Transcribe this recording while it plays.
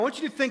I want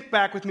you to think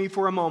back with me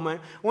for a moment.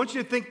 I want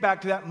you to think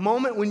back to that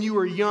moment when you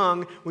were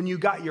young, when you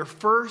got your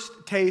first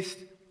taste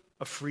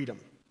of freedom.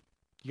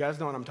 You guys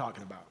know what I'm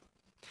talking about.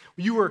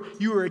 You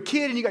were a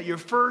kid and you got your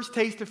first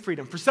taste of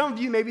freedom. For some of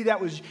you, maybe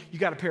that was you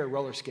got a pair of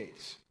roller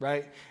skates,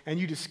 right? And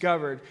you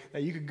discovered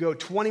that you could go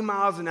 20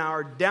 miles an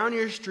hour down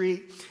your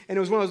street, and it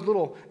was one of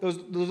those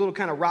little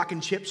kind of rock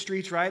and chip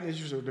streets, right? And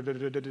it was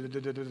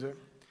just,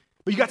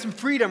 but you got some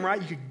freedom,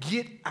 right? You could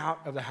get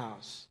out of the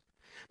house.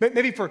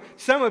 Maybe for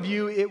some of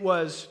you, it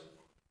was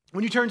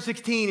when you turned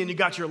 16 and you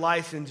got your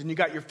license and you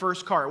got your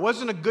first car. It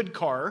wasn't a good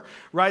car,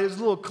 right? It was a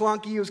little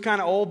clunky, it was kind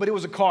of old, but it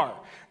was a car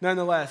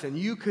nonetheless. And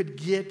you could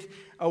get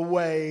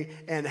away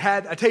and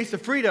had a taste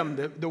of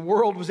freedom. The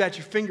world was at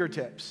your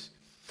fingertips.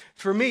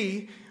 For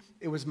me,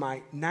 it was my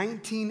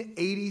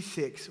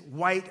 1986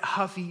 white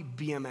Huffy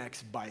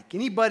BMX bike.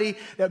 Anybody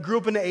that grew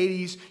up in the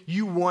 80s,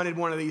 you wanted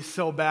one of these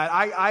so bad.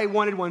 I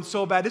wanted one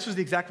so bad. This was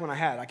the exact one I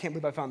had. I can't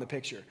believe I found the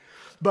picture.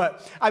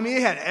 But, I mean,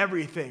 it had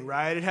everything,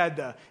 right? It had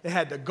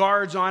the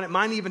guards on it.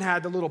 Mine even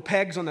had the little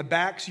pegs on the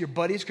back so your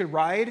buddies could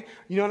ride.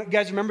 You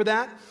guys remember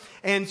that?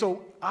 And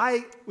so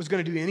I was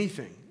going to do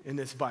anything in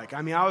this bike.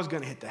 I mean, I was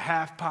going to hit the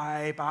half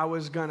pipe. I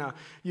was going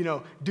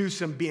to, do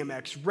some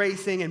BMX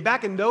racing. And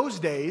back in those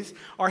days,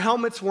 our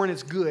helmets weren't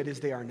as good as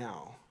they are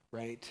now,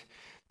 right?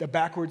 The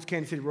backwards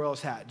Kansas City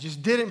Royals hat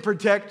just didn't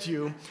protect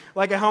you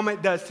like a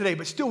helmet does today.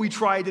 But still, we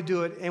tried to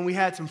do it, and we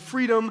had some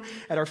freedom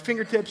at our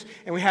fingertips,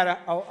 and we had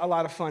a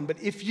lot of fun.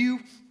 But if you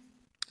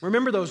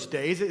remember those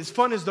days, as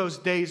fun as those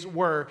days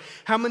were,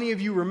 how many of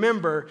you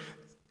remember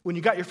when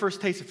you got your first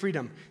taste of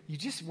freedom, you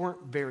just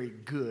weren't very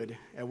good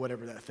at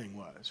whatever that thing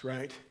was,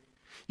 right?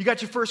 You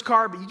got your first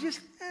car, but you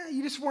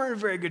just weren't a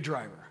very good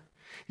driver.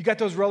 You got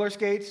those roller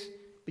skates,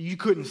 but you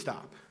couldn't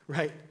stop,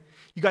 right?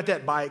 You got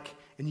that bike,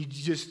 and you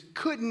just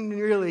couldn't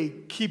really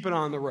keep it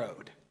on the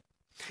road.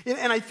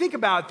 And I think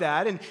about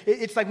that, and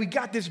it's like we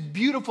got this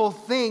beautiful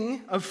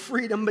thing of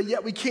freedom, but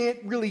yet we can't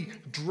really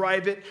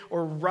drive it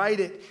or ride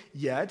it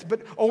yet.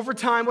 But over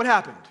time, what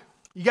happened?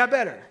 You got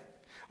better.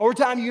 Over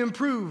time, you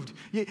improved.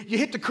 You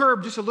hit the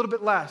curb just a little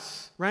bit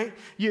less, right?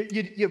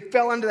 You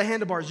fell under the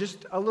handlebars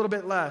just a little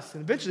bit less,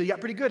 and eventually you got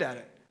pretty good at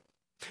it.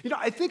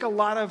 I think a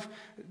lot of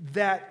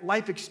that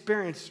life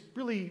experience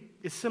really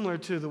is similar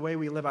to the way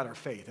we live out our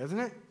faith, isn't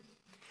it?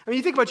 I mean,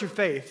 you think about your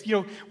faith.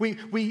 We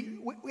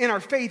in our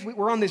faith,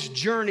 we're on this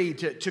journey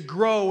to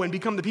grow and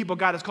become the people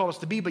God has called us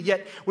to be. But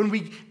yet, when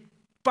we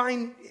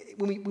find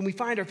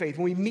our faith,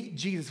 when we meet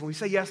Jesus, when we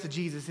say yes to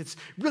Jesus, it's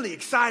really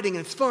exciting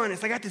and it's fun.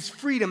 It's like I got this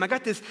freedom, I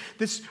got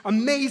this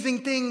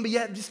amazing thing, but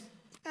yet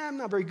I'm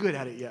not very good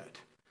at it yet.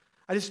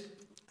 I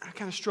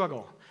kind of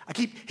struggle. I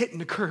keep hitting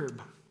the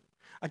curb.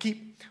 I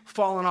keep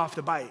falling off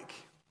the bike.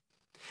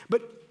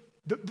 But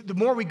the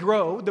more we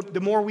grow,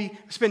 the more we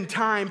spend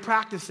time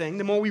practicing,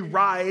 the more we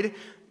ride,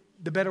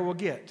 the better we'll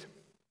get.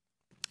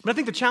 But I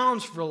think the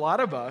challenge for a lot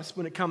of us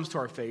when it comes to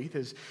our faith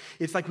is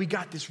it's like we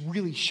got this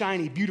really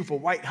shiny, beautiful,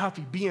 white,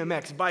 Huffy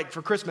BMX bike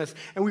for Christmas,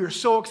 and we were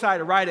so excited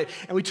to ride it,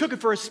 and we took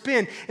it for a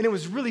spin, and it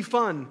was really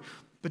fun.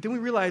 But then we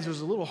realized it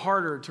was a little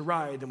harder to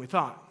ride than we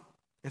thought.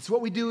 And so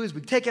what we do is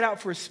we take it out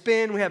for a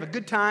spin, we have a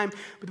good time,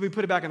 but then we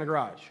put it back in the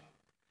garage.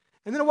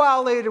 And then a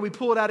while later, we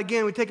pull it out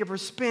again, we take it for a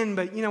spin,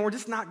 but, we're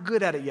just not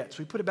good at it yet, so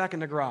we put it back in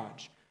the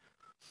garage.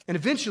 And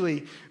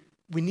eventually,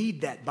 we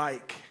need that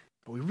bike,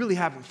 but we really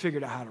haven't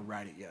figured out how to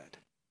ride it yet.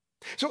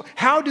 So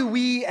how do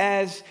we,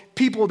 as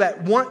people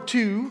that want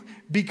to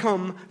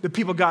become the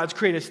people God's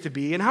created us to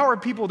be, and how are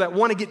people that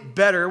want to get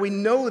better, we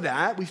know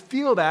that, we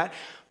feel that,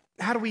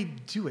 how do we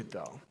do it,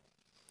 though?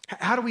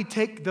 How do we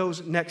take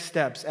those next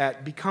steps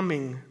at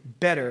becoming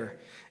better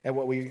at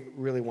what we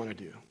really want to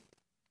do?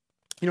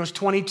 It's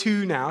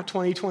 22 now,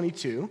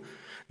 2022,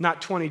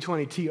 not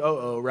 2020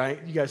 TOO,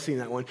 right? You guys seen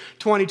that one.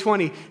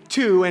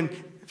 2022, and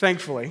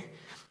thankfully.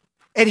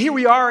 And here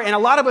we are, and a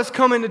lot of us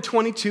come into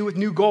 22 with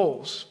new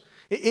goals.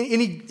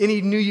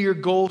 Any New Year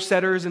goal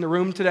setters in the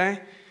room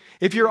today?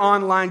 If you're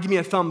online, give me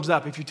a thumbs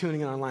up if you're tuning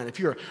in online. If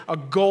you're a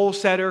goal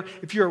setter,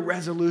 if you're a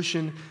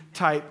resolution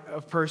type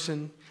of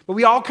person. But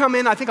we all come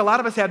in, I think a lot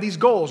of us have these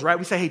goals, right?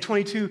 We say, hey,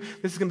 22,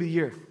 this is going to be the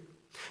year.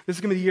 This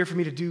is going to be the year for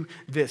me to do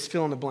this,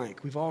 fill in the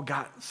blank. We've all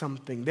got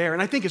something there.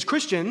 And I think as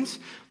Christians,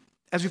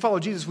 as we follow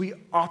Jesus, we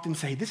often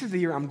say, this is the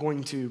year I'm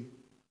going to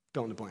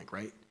fill in the blank,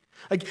 right?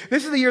 Like,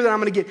 this is the year that I'm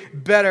going to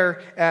get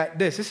better at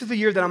this. This is the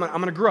year that I'm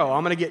going to grow.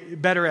 I'm going to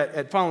get better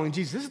at following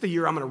Jesus. This is the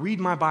year I'm going to read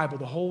my Bible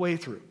the whole way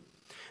through.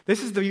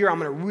 This is the year I'm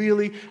going to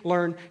really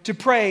learn to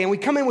pray. And we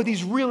come in with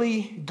these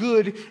really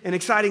good and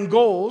exciting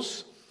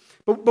goals,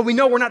 but we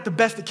know we're not the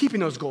best at keeping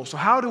those goals. So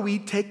how do we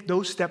take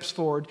those steps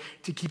forward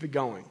to keep it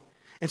going?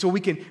 And so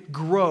we can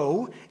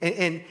grow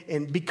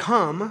and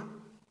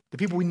become the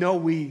people we know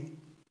we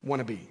want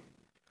to be.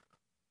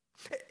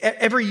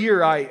 Every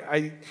year,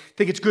 I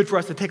think it's good for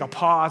us to take a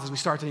pause as we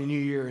start the new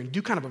year and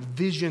do kind of a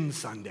vision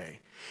Sunday.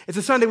 It's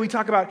a Sunday we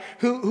talk about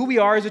who we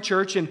are as a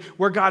church and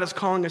where God is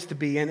calling us to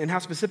be and how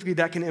specifically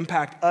that can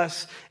impact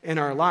us in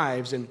our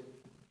lives. And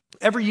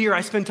every year I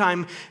spend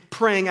time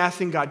praying,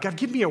 asking God,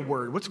 give me a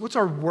word. What's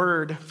our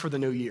word for the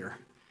new year?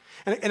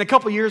 And a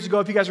couple years ago,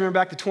 if you guys remember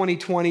back to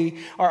 2020,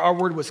 our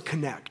word was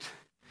connect,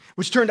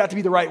 which turned out to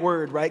be the right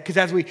word, right? Because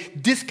as we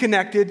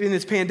disconnected in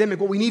this pandemic,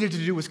 what we needed to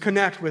do was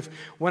connect with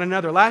one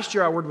another. Last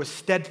year, our word was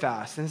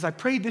steadfast. And as I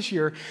prayed this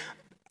year,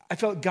 I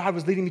felt God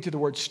was leading me to the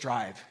word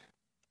strive.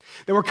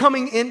 That we're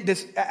coming in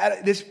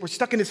we're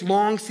stuck in this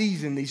long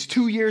season, these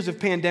 2 years of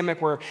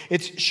pandemic where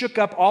it's shook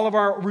up all of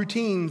our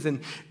routines,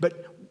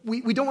 but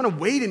we don't want to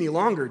wait any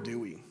longer, do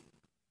we?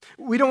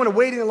 We don't want to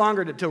wait any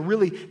longer to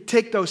really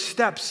take those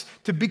steps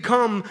to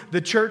become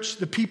the church,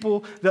 the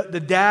people, the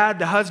dad,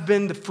 the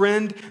husband, the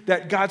friend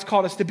that God's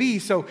called us to be.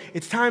 So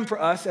it's time for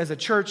us as a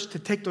church to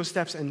take those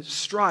steps and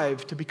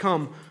strive to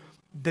become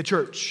the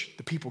church,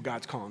 the people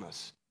God's calling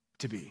us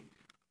to be.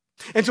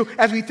 And so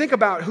as we think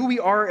about who we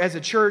are as a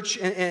church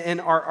and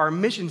our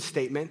mission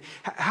statement,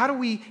 how do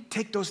we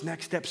take those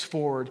next steps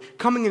forward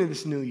coming into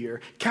this new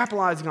year,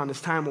 capitalizing on this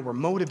time when we're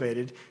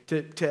motivated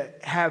to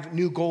have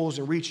new goals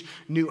and reach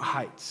new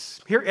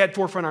heights? Here at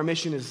Forefront, our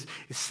mission is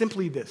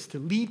simply this, to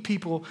lead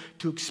people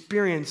to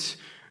experience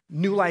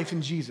new life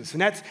in Jesus.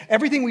 And that's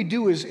everything we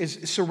do is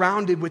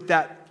surrounded with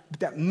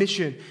that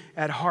mission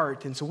at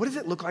heart. And so what does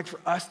it look like for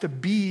us to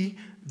be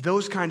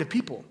those kind of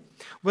people?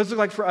 What does it look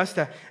like for us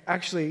to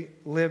actually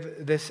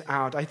live this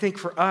out? I think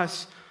for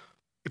us,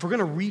 if we're going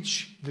to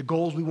reach the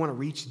goals we want to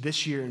reach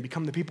this year and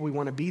become the people we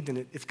want to be,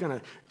 then it's going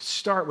to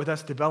start with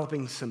us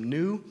developing some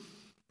new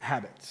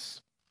habits.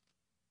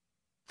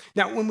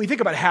 Now, when we think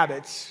about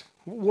habits,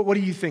 what do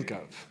you think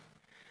of?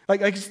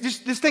 Like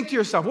just think to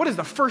yourself, what is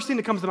the first thing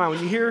that comes to mind when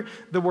you hear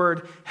the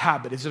word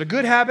habit? Is it a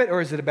good habit or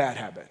is it a bad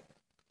habit?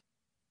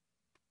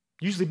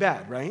 Usually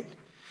bad, right?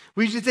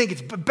 We usually think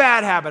it's a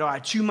bad habit. Oh, I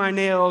chew my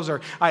nails,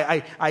 or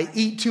I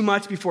eat too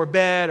much before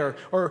bed,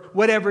 or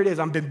whatever it is.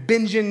 I've been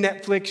binging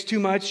Netflix too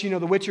much. The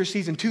Witcher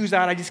season 2's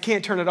out. I just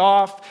can't turn it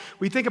off.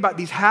 We think about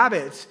these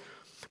habits,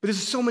 but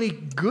there's so many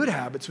good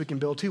habits we can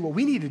build too. What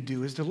we need to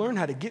do is to learn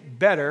how to get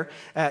better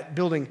at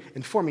building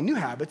and forming new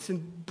habits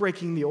and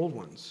breaking the old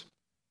ones.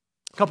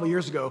 A couple of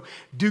years ago,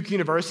 Duke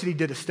University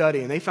did a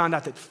study, and they found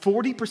out that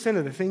 40%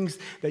 of the things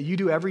that you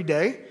do every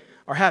day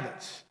are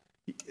habits.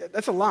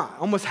 That's a lot.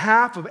 Almost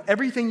half of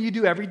everything you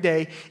do every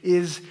day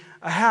is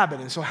a habit.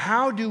 And so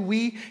how do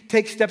we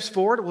take steps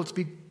forward? Well,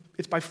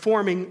 it's by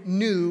forming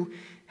new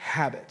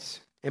habits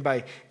and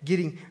by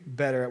getting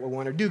better at what we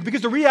want to do.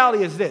 Because the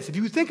reality is this. If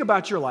you think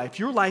about your life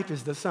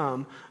is the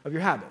sum of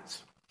your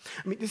habits.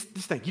 I mean, this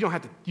thing, you don't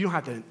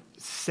have to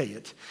say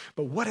it,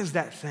 but what is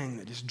that thing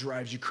that just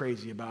drives you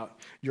crazy about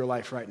your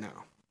life right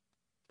now?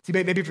 See,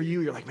 maybe for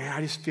you, you're like, man,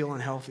 I just feel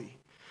unhealthy.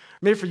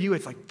 Maybe for you,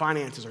 it's like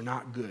finances are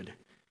not good.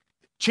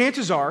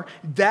 Chances are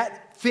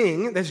that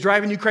thing that's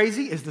driving you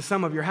crazy is the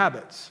sum of your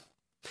habits.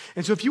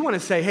 And so if you want to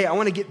say, hey, I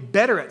want to get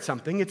better at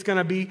something, it's going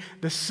to be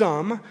the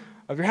sum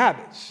of your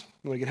habits.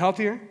 You want to get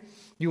healthier?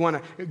 You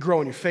want to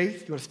grow in your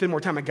faith? You want to spend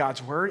more time in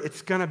God's word?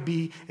 It's going to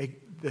be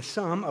the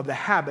sum of the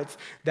habits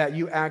that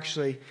you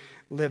actually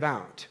live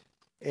out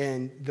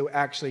and that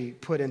actually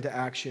put into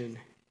action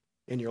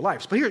in your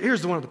life. But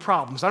here's one of the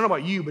problems. I don't know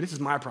about you, but this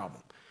is my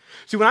problem.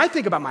 See, when I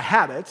think about my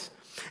habits,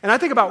 and I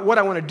think about what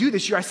I want to do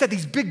this year, I set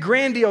these big,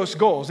 grandiose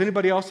goals.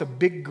 Anybody else a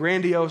big,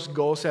 grandiose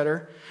goal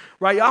setter?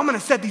 Right? I'm going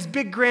to set these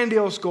big,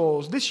 grandiose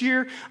goals. This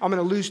year, I'm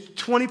going to lose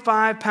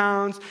 25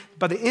 pounds.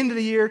 By the end of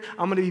the year,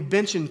 I'm going to be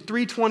benching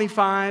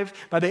 325.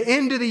 By the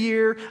end of the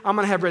year, I'm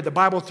going to have read the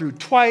Bible through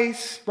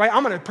twice. Right?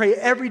 I'm going to pray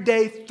every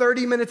day,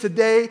 30 minutes a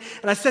day.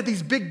 And I set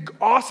these big,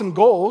 awesome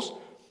goals,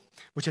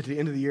 which at the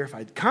end of the year, if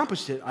I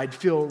accomplished it, I'd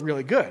feel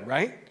really good,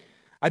 right?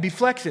 I'd be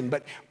flexing,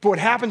 but what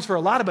happens for a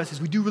lot of us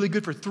is we do really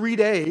good for 3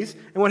 days,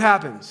 and what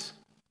happens?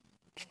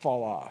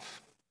 Fall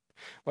off.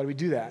 Why do we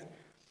do that?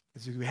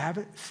 It's because we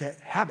haven't set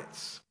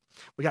habits.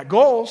 We got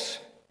goals.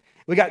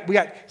 We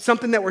got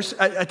something that we're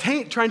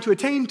trying to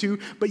attain to,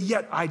 but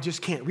yet I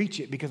just can't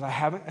reach it because I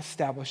haven't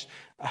established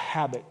a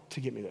habit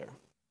to get me there.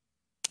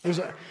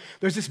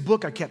 There's this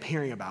book I kept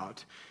hearing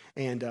about,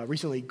 and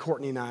recently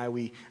Courtney and I,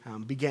 we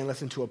began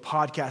listening to a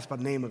podcast by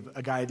the name of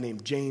a guy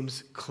named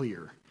James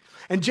Clear.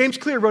 And James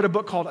Clear wrote a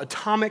book called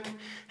Atomic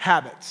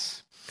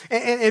Habits.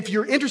 And if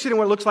you're interested in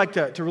what it looks like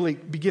to really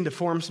begin to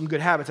form some good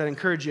habits, I'd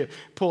encourage you to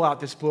pull out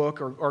this book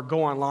or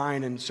go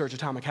online and search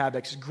Atomic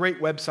Habits. It's a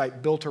great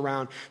website built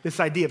around this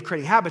idea of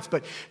creating habits.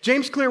 But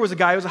James Clear was a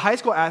guy who was a high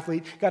school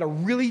athlete, got a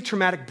really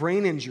traumatic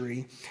brain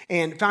injury,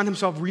 and found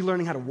himself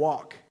relearning how to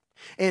walk.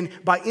 And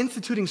by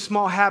instituting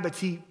small habits,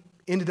 he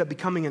ended up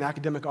becoming an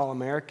academic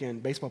All-American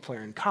baseball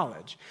player in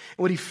college.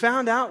 And what he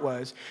found out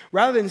was,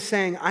 rather than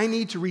saying, I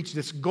need to reach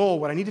this goal,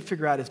 what I need to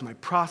figure out is my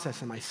process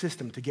and my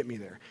system to get me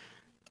there,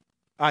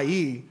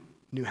 i.e.,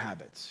 new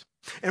habits.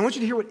 And I want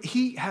you to hear what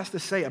he has to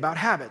say about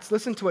habits.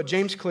 Listen to what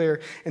James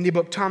Clear in the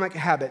book Atomic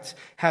Habits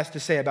has to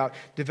say about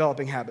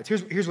developing habits.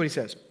 Here's what he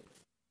says.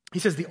 He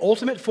says, the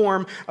ultimate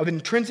form of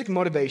intrinsic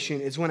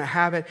motivation is when a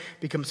habit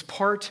becomes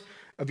part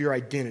of your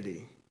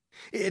identity.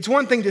 It's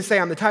one thing to say,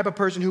 I'm the type of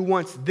person who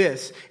wants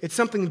this. It's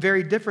something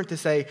very different to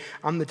say,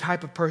 I'm the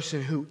type of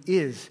person who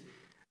is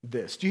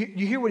this. Do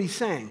you hear what he's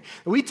saying?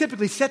 We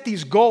typically set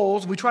these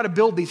goals, we try to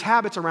build these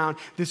habits around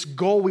this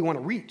goal we want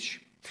to reach.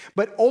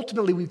 But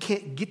ultimately, we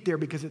can't get there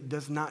because it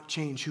does not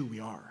change who we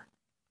are.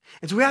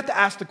 And so we have to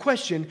ask the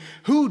question,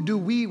 who do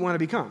we want to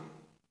become?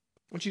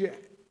 I want you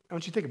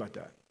to think about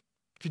that.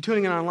 If you're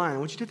tuning in online, I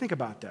want you to think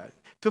about that.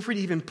 Feel free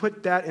to even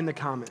put that in the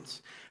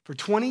comments. For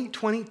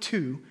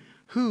 2022,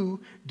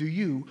 who do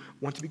you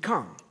want to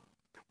become?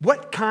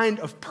 What kind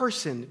of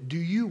person do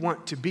you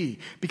want to be?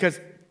 Because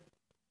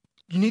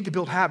you need to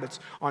build habits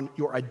on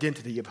your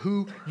identity of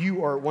who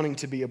you are wanting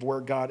to be, of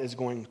where God is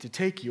going to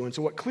take you. And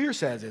so what Clear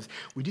says is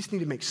we just need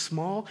to make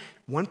small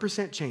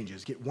 1%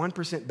 changes, get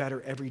 1%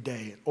 better every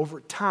day. And over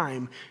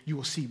time, you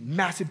will see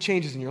massive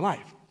changes in your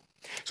life.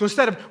 So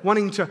instead of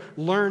wanting to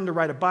learn to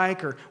ride a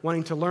bike or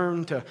wanting to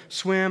learn to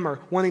swim or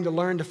wanting to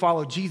learn to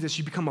follow Jesus,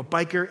 you become a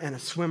biker and a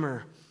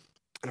swimmer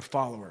and a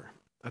follower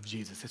of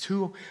Jesus. It's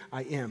who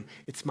I am.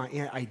 It's my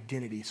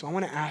identity. So I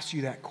want to ask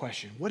you that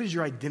question. What is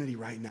your identity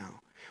right now?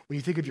 When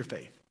you think of your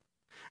faith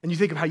and you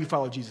think of how you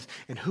follow Jesus,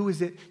 and who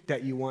is it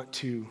that you want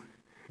to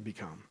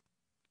become?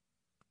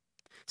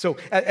 So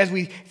as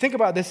we think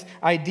about this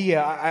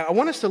idea, I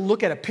want us to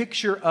look at a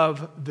picture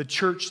of the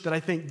church that I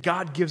think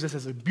God gives us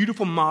as a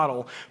beautiful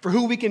model for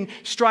who we can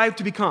strive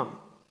to become.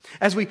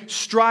 As we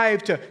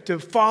strive to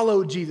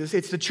follow Jesus,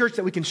 it's the church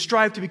that we can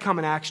strive to become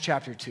in Acts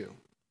chapter 2.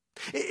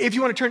 If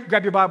you want to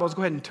grab your Bibles,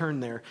 go ahead and turn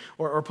there,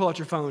 or pull out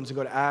your phones and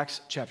go to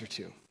Acts chapter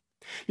 2.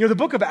 You know, the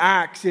book of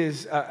Acts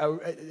is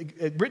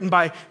written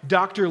by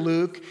Dr.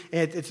 Luke,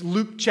 and it's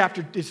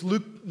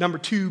Luke number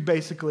 2,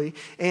 basically.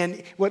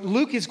 And what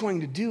Luke is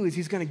going to do is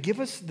he's going to give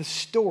us the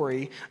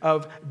story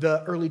of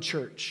the early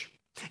church.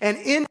 And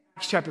in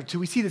Acts chapter 2,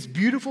 we see this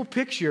beautiful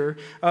picture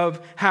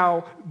of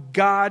how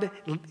God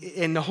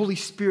and the Holy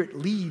Spirit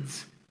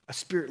leads a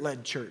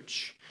Spirit-led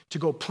church to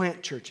go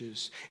plant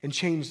churches and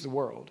change the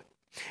world.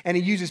 And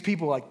he uses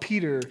people like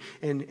Peter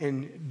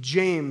and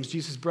James,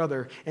 Jesus'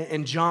 brother,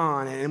 and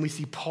John, and we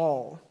see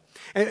Paul.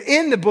 And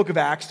in the book of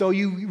Acts, though,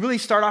 you really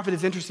start off at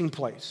this interesting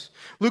place.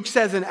 Luke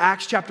says in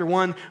Acts chapter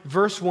 1,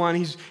 verse 1,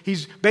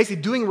 he's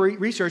basically doing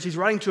research. He's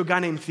writing to a guy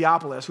named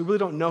Theophilus. We really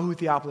don't know who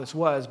Theophilus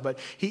was, but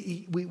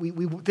we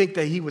think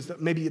that he was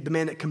maybe the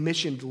man that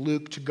commissioned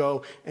Luke to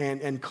go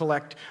and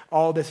collect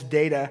all this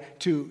data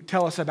to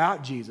tell us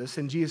about Jesus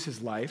and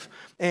Jesus' life.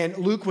 And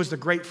Luke was the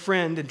great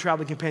friend and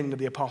traveling companion of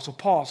the Apostle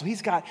Paul. So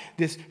he's got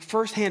this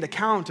firsthand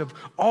account of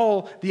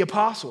all the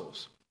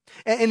apostles.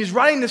 And he's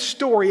writing the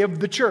story of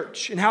the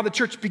church and how the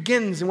church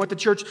begins and what the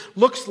church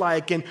looks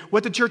like and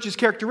what the church's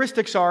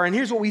characteristics are. And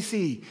here's what we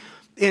see.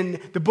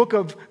 In the book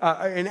of,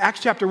 in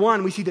Acts chapter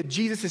 1, we see that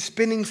Jesus is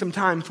spending some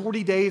time,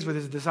 40 days with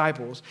his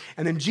disciples.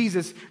 And then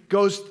Jesus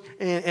goes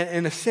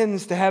and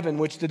ascends to heaven,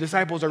 which the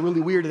disciples are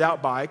really weirded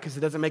out by because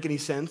it doesn't make any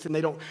sense. And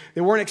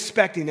they weren't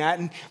expecting that.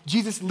 And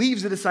Jesus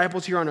leaves the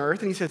disciples here on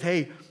earth and he says,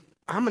 hey,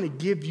 I'm going to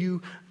give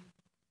you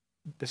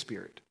the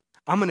Spirit.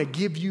 I'm going to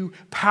give you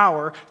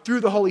power through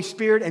the Holy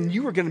Spirit, and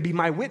you are going to be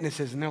my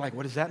witnesses. And they're like,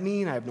 what does that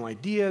mean? I have no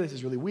idea. This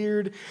is really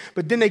weird.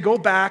 But then they go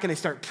back and they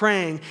start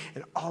praying,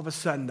 and all of a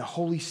sudden the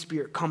Holy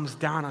Spirit comes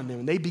down on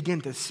them, and they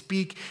begin to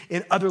speak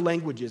in other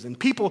languages. And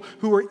people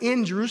who are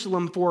in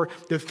Jerusalem for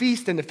the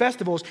feast and the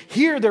festivals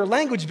hear their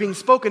language being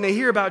spoken. They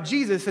hear about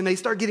Jesus, and they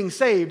start getting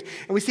saved.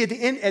 And we see at the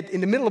end,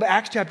 in the middle of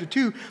Acts chapter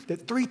 2,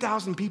 that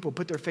 3,000 people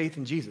put their faith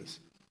in Jesus.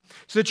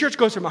 So the church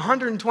goes from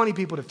 120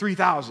 people to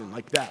 3,000,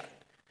 like that.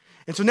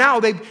 And so now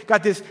they've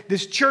got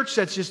this church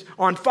that's just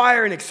on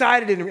fire and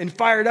excited and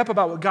fired up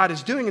about what God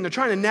is doing, and they're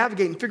trying to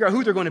navigate and figure out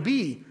who they're going to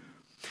be.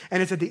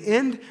 And it's at the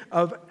end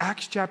of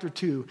Acts chapter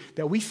 2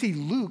 that we see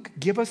Luke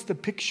give us the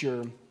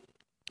picture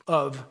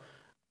of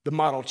the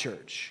model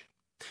church.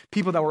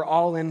 People that were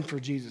all in for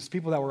Jesus,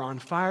 people that were on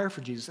fire for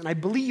Jesus. And I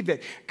believe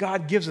that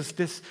God gives us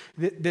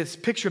this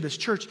picture of this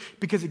church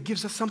because it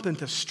gives us something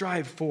to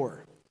strive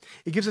for.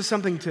 It gives us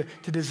something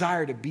to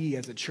desire to be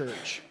as a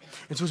church.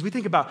 And so as we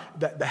think about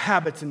the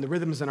habits and the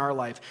rhythms in our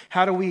life,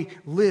 how do we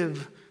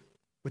live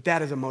with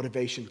that as a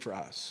motivation for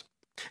us?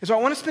 And so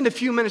I want to spend a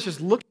few minutes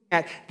just looking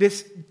at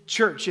this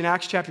church in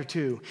Acts chapter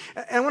 2.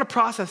 And I want to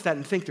process that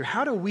and think through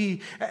how do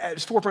we,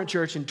 as Forefront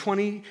Church in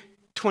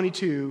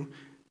 2022,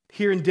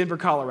 here in Denver,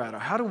 Colorado,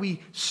 how do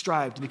we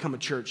strive to become a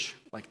church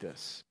like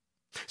this?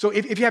 So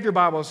if you have your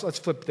Bibles, let's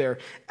flip there.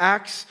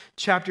 Acts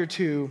chapter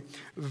 2,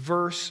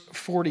 verse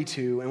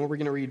 42, and we're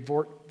going to read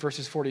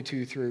verses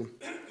 42 through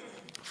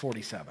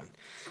 47.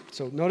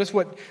 So notice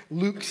what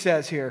Luke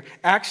says here.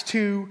 Acts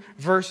 2,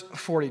 verse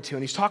 42.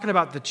 And he's talking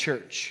about the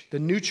church, the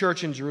new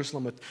church in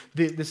Jerusalem with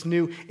this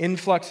new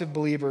influx of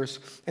believers.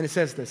 And it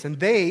says this, and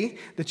they,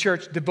 the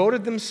church,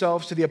 devoted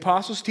themselves to the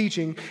apostles'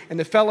 teaching and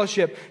the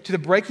fellowship, to the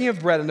breaking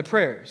of bread and the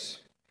prayers.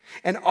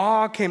 And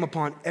awe came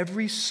upon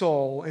every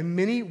soul, and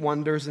many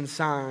wonders and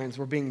signs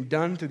were being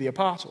done through the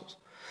apostles.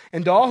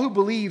 And all who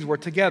believed were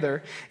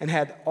together and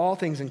had all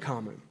things in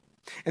common.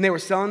 And they were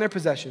selling their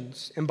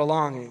possessions and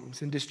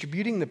belongings and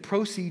distributing the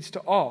proceeds to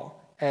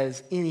all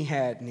as any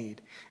had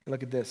need. And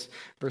look at this,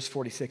 verse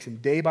 46.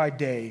 And day by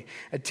day,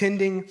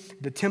 attending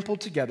the temple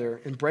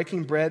together and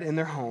breaking bread in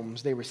their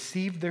homes, they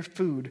received their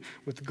food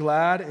with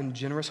glad and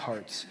generous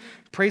hearts,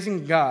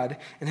 praising God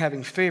and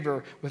having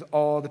favor with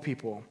all the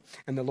people.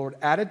 And the Lord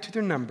added to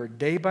their number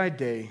day by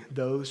day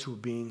those who were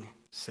being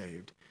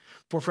saved.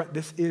 For friend,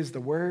 this is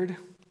the word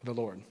of the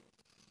Lord.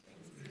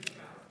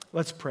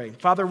 Let's pray.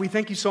 Father, we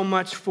thank you so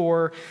much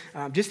for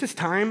just this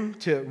time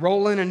to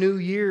roll in a new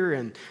year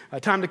and a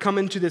time to come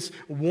into this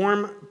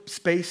warm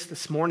space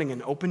this morning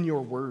and open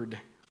your word.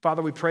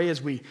 Father, we pray as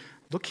we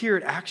look here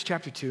at Acts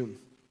chapter 2,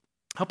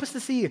 help us to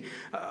see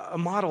a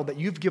model that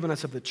you've given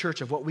us of the church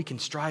of what we can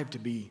strive to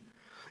be.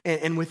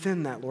 And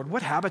within that, Lord,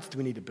 what habits do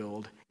we need to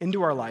build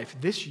into our life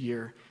this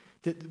year?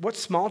 What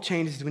small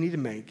changes do we need to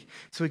make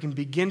so we can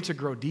begin to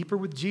grow deeper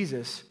with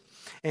Jesus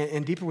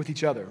and deeper with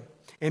each other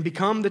and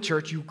become the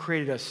church you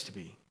created us to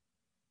be?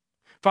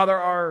 Father,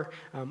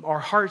 our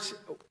hearts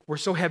were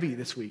so heavy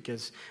this week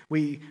as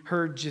we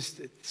heard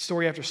just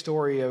story after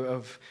story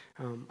of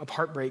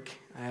heartbreak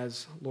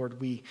as, Lord,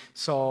 we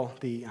saw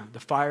the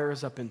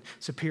fires up in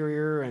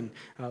Superior and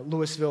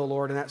Louisville,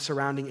 Lord, and that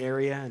surrounding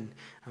area. And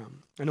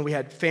I know we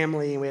had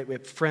family and we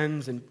had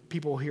friends and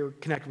people here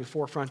connected with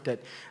Forefront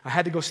that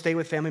had to go stay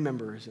with family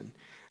members. And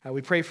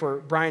we pray for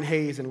Brian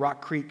Hayes and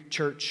Rock Creek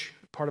Church,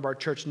 part of our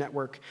church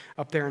network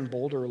up there in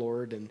Boulder,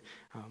 Lord. And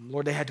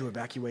Lord, they had to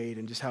evacuate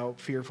and just how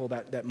fearful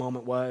that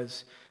moment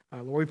was.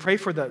 Lord, we pray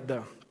for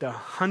the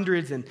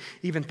hundreds and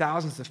even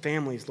thousands of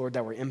families, Lord,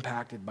 that were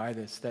impacted by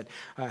this, that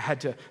had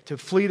to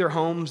flee their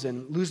homes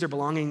and lose their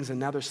belongings, and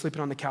now they're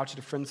sleeping on the couch at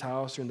a friend's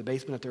house or in the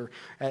basement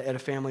at a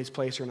family's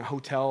place or in a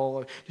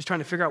hotel, just trying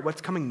to figure out what's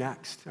coming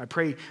next. I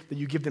pray that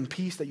you give them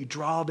peace, that you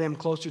draw them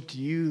closer to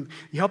you.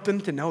 You help them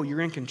to know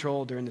you're in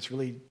control during this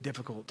really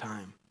difficult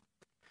time.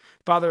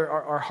 Father,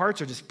 our hearts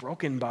are just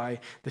broken by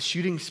the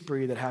shooting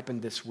spree that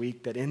happened this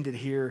week that ended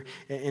here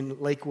in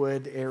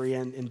Lakewood area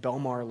in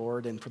Belmar,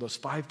 Lord, and for those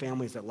 5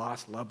 families that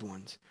lost loved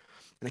ones.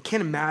 And I can't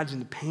imagine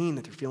the pain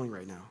that they're feeling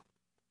right now.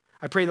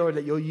 I pray, Lord,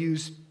 that you'll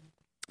use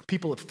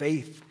people of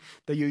faith,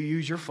 that you'll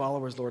use your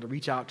followers, Lord, to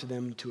reach out to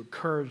them, to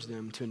encourage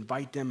them, to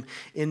invite them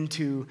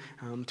into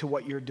to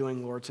what you're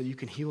doing, Lord, so you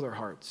can heal their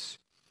hearts,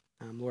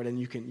 Lord, and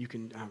you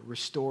can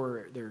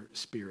restore their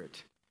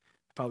spirit.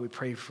 Father, we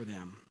pray for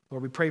them.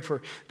 Lord, we pray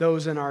for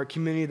those in our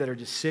community that are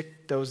just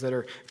sick, those that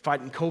are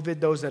fighting COVID,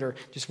 those that are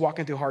just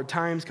walking through hard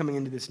times coming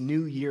into this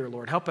new year,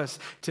 Lord. Help us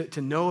to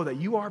know that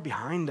you are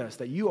behind us,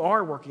 that you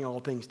are working all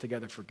things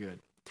together for good,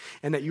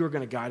 and that you are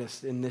going to guide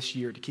us in this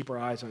year to keep our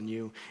eyes on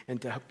you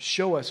and to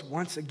show us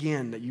once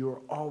again that you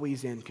are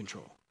always in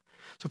control.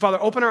 So, Father,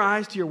 open our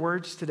eyes to your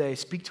words today.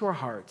 Speak to our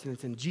hearts. And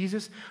it's in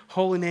Jesus'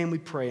 holy name we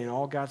pray. And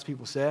all God's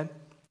people said,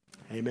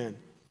 amen.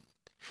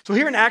 So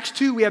here in Acts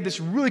 2, we have this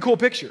really cool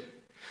picture.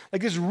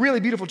 Like this really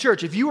beautiful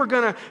church. If you were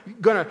gonna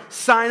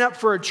sign up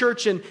for a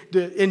church in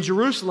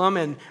Jerusalem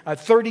in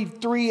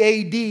 33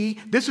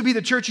 AD, this would be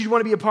the church you'd want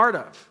to be a part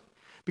of.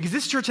 Because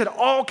this church had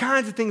all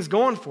kinds of things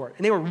going for it.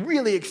 And they were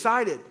really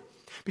excited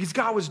because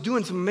God was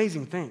doing some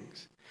amazing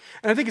things.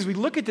 And I think as we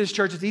look at this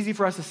church, it's easy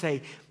for us to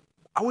say,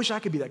 I wish I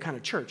could be that kind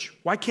of church.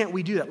 Why can't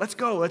we do that? Let's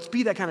go. Let's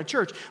be that kind of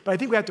church. But I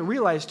think we have to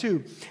realize,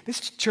 too, this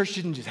church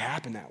didn't just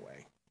happen that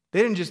way.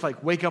 They didn't just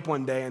like wake up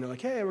one day and they're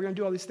like, hey, we're going to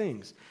do all these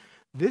things.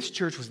 This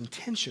church was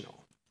intentional.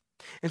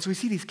 And so we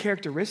see these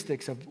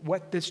characteristics of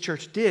what this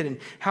church did and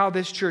how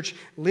this church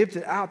lived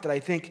it out that I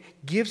think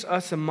gives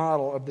us a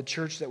model of the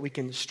church that we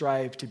can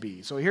strive to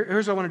be. So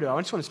here's what I want to do. I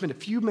just want to spend a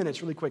few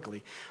minutes really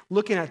quickly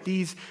looking at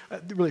these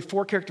really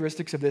 4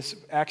 characteristics of this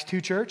Acts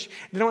 2 church.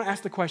 And then I want to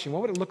ask the question,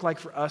 what would it look like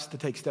for us to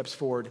take steps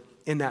forward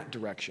in that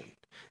direction?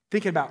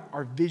 Thinking about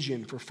our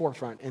vision for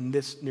Forefront in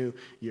this new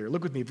year.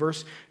 Look with me,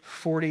 verse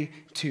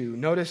 42.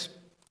 Notice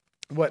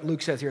what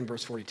Luke says here in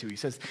verse 42. He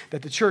says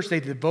that the church, they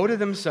devoted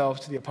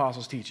themselves to the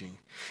apostles' teaching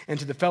and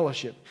to the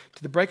fellowship,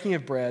 to the breaking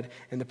of bread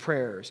and the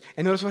prayers.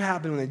 And notice what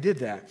happened when they did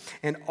that.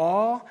 And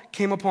awe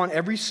came upon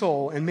every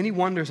soul, and many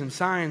wonders and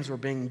signs were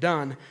being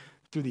done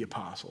through the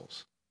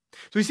apostles.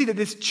 So we see that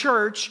this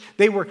church,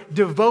 they were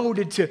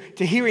devoted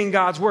to hearing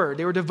God's word.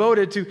 They were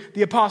devoted to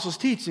the apostles'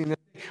 teaching.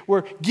 They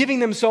were giving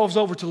themselves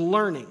over to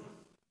learning.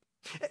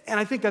 And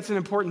I think that's an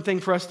important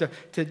thing for us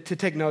to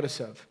take notice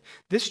of.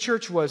 This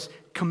church was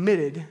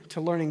committed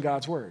to learning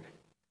God's word.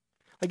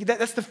 Like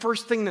that's the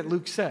first thing that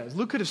Luke says.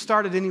 Luke could have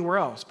started anywhere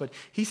else, but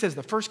he says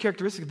the first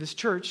characteristic of this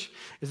church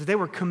is that they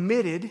were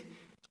committed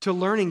to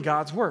learning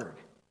God's word.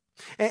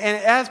 And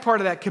as part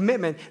of that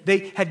commitment,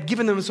 they had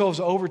given themselves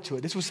over to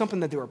it. This was something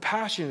that they were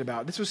passionate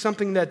about. This was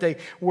something that they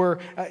were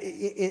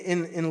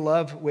in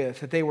love with,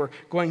 that they were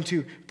going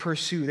to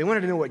pursue. They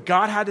wanted to know what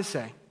God had to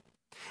say.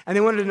 And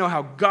they wanted to know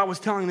how God was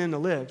telling them to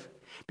live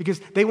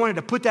because they wanted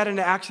to put that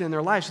into action in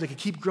their life so they could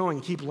keep growing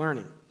and keep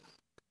learning.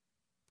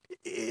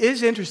 It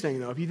is interesting,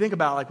 though, if you think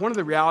about like one of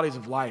the realities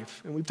of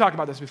life, and we've talked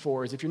about this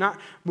before, is if you're not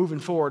moving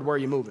forward, where are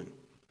you moving?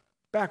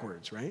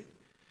 Backwards, right?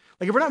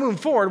 Like if we're not moving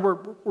forward,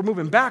 we're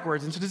moving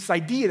backwards. And so this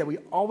idea that we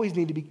always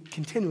need to be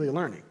continually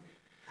learning.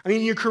 I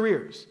mean, in your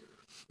careers,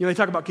 they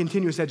talk about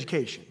continuous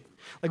education.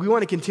 Like we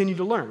want to continue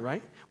to learn,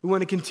 right? We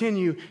want to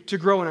continue to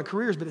grow in our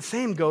careers, but the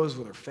same goes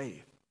with our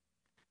faith.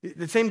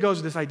 The same goes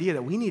with this idea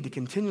that we need to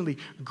continually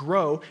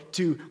grow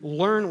to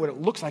learn what it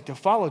looks like to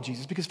follow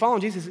Jesus, because following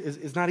Jesus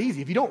is not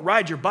easy. If you don't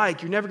ride your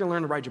bike, you're never going to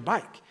learn to ride your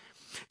bike.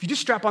 If you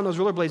just strap on those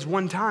rollerblades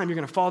one time, you're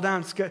going to fall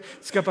down,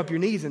 scuff up your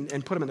knees, and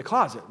put them in the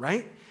closet,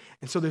 right?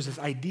 And so there's this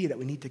idea that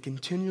we need to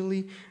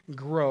continually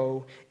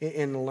grow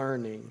in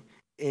learning.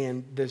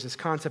 And there's this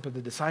concept of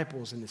the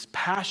disciples and this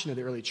passion of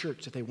the early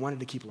church that they wanted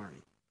to keep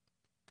learning.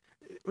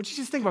 Would you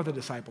just think about the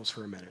disciples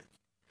for a minute?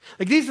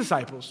 Like these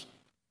disciples,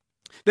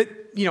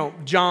 that,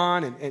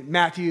 John and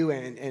Matthew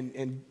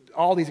and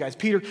all these guys,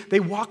 Peter, they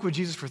walked with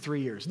Jesus for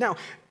 3 years. Now,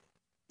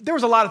 there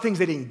was a lot of things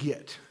they didn't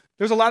get.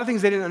 There was a lot of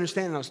things they didn't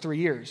understand in those 3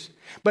 years.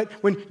 But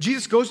when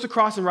Jesus goes to the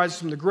cross and rises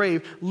from the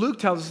grave, Luke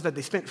tells us that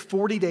they spent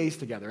 40 days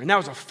together. And that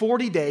was a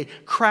 40-day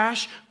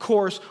crash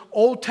course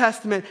Old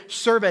Testament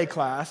survey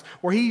class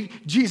where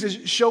Jesus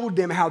showed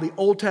them how the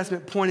Old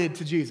Testament pointed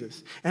to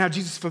Jesus and how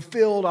Jesus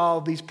fulfilled all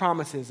of these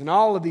promises and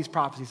all of these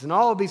prophecies and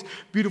all of these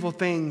beautiful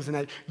things, and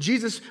that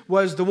Jesus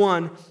was the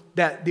one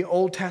that the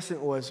Old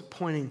Testament was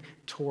pointing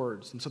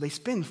towards. And so they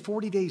spend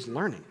 40 days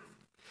learning.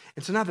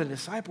 And so now the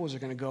disciples are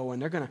going to go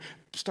and they're going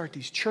to start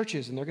these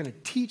churches and they're going to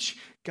teach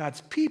God's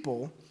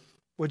people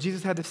what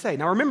Jesus had to say.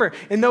 Now remember,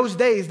 in those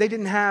days, they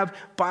didn't have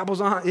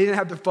Bibles on. They didn't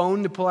have the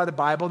phone to pull out the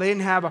Bible. They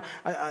didn't have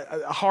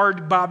a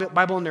hard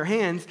Bible in their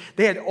hands.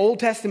 They had Old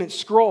Testament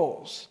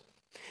scrolls.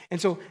 And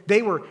so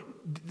they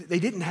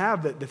didn't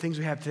have the things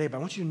we have today, but I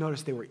want you to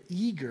notice they were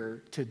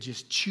eager to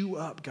just chew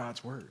up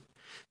God's word.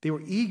 They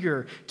were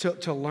eager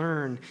to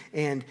learn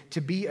and to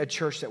be a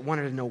church that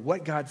wanted to know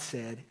what God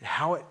said,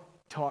 how it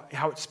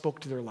spoke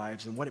to their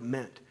lives, and what it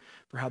meant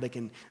for how they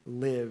can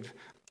live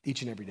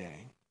each and every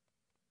day.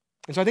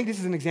 And so I think this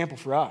is an example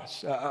for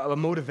us, a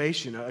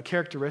motivation, a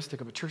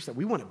characteristic of a church that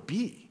we want to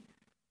be.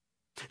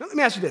 Now, let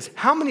me ask you this.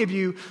 How many of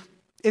you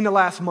in the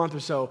last month or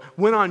so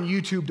went on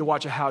YouTube to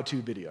watch a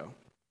how-to video?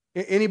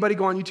 Anybody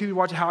go on YouTube to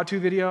watch a how-to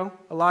video?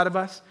 A lot of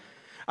us.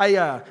 We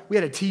had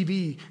a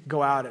TV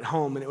go out at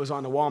home, and it was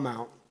on the wall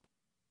mount.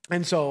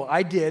 And so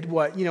I did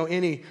what,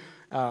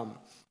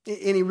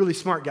 any really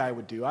smart guy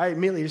would do. I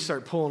immediately just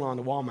start pulling on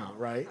the wall mount,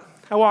 right?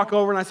 I walk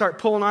over and I start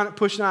pulling on it,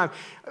 pushing on it.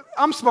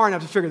 I'm smart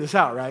enough to figure this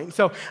out, right?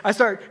 So I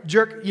start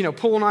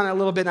pulling on it a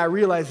little bit, and I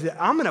realize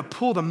that I'm going to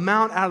pull the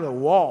mount out of the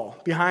wall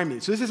behind me.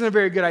 So this isn't a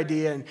very good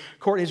idea, and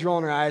Courtney's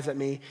rolling her eyes at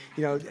me,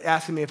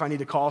 asking me if I need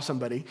to call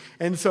somebody.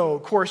 And so,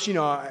 of course,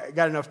 I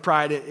got enough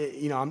pride,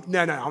 I'm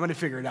going to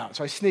figure it out.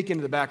 So I sneak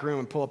into the back room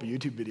and pull up a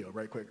YouTube video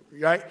right quick,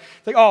 right?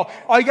 It's like, all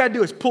you got to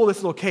do is pull this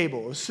little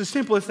cable. It's the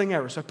simplest thing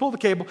ever. So I pull the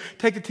cable,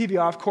 take the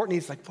TV off.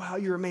 Courtney's like, wow,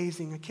 you're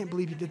amazing. I can't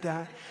believe you did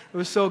that. It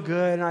was so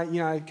good.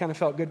 And I kind of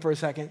felt good for a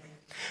second.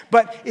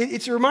 But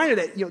it's a reminder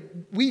that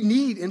we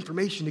need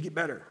information to get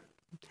better.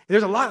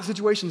 There's a lot of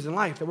situations in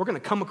life that we're going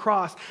to come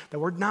across that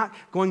we're not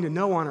going to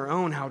know on our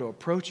own how to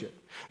approach it.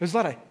 There's a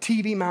lot of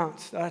TV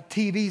mounts,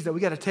 TVs that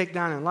we got to take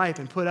down in life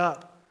and put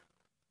up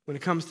when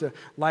it comes to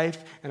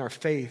life and our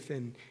faith.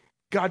 And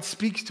God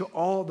speaks to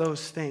all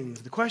those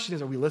things. The question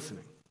is, are we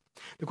listening?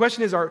 The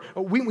question is,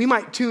 we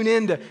might tune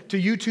in to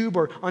YouTube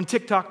or on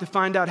TikTok to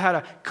find out how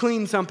to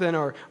clean something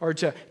or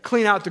to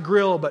clean out the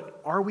grill,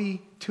 but are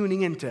we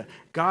tuning into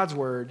God's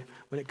word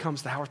when it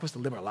comes to how we're supposed to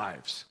live our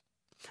lives?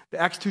 The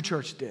Acts 2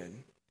 church did.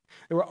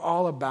 They were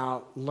all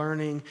about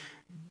learning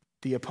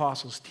the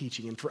apostles'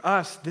 teaching. And for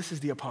us, this is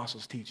the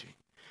apostles' teaching.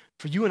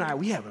 For you and I,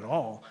 we have it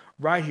all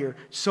right here,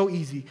 so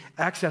easy,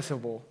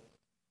 accessible.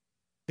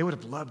 They would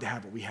have loved to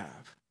have what we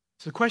have.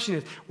 So the question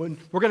is, when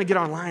we're going to get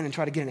online and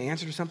try to get an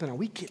answer to something, are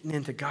we getting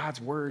into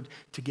God's word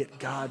to get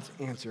God's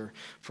answer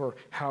for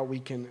how we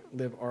can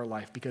live our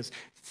life? Because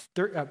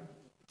 2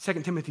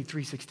 Timothy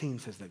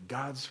 3:16 says that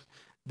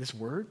this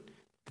word,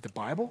 the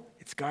Bible,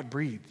 it's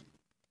God-breathed.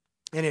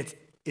 And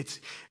it's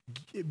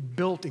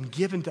built and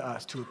given to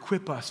us to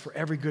equip us for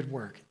every good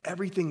work.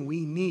 Everything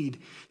we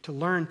need to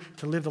learn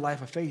to live the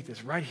life of faith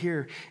is right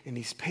here in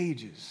these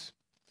pages.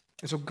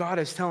 And so God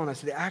is telling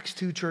us that the Acts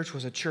 2 church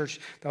was a church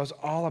that was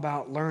all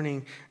about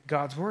learning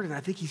God's word. And I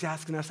think he's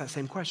asking us that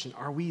same question.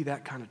 Are we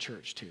that kind of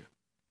church too?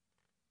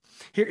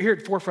 Here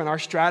at Forefront, our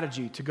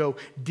strategy to go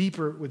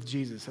deeper with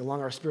Jesus along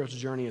our spiritual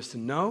journey is to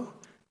know,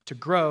 to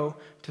grow,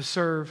 to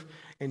serve,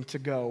 and to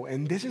go.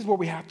 And this is where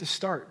we have to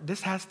start. This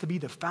has to be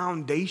the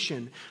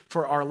foundation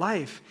for our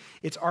life.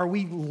 It's, are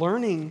we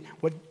learning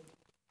what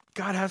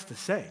God has to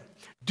say?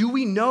 Do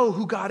we know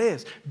who God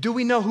is? Do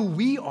we know who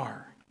we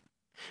are?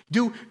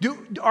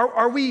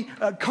 Are we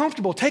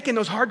comfortable taking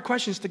those hard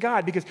questions to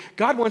God? Because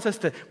God wants us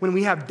to, when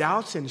we have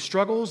doubts and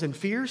struggles and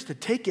fears, to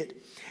take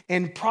it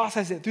and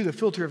process it through the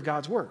filter of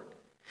God's word.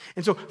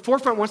 And so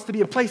Forefront wants to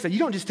be a place that you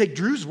don't just take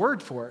Drew's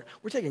word for it.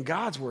 We're taking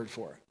God's word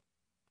for it.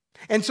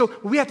 And so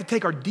we have to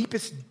take our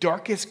deepest,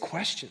 darkest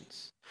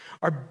questions,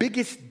 our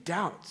biggest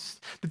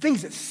doubts, the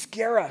things that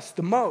scare us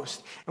the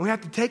most, and we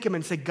have to take them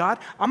and say, God,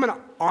 I'm going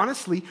to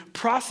honestly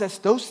process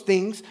those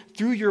things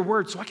through your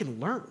word so I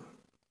can learn.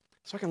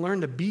 So I can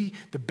learn to be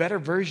the better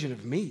version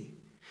of me.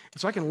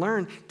 So I can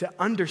learn to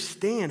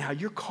understand how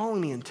you're calling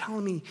me and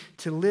telling me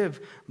to live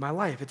my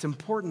life. It's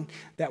important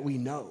that we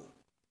know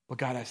what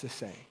God has to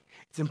say.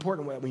 It's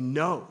important that we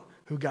know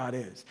who God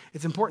is.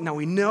 It's important that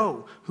we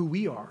know who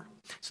we are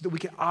so that we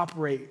can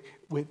operate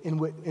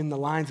in the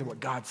lines of what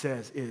God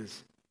says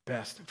is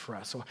best for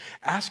us. So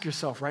ask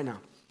yourself right now,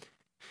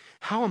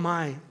 how am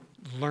I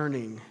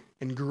learning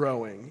and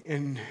growing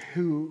in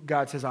who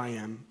God says I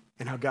am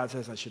and how God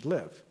says I should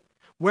live?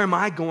 Where am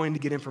I going to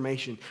get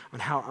information on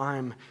how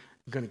I'm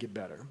going to get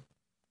better?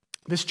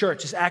 This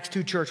church, this Acts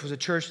 2 church, was a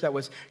church that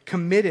was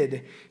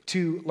committed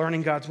to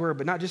learning God's word.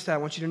 But not just that, I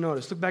want you to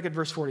notice. Look back at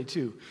verse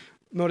 42.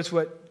 Notice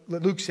what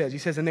Luke says. He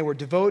says, and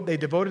they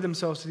devoted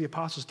themselves to the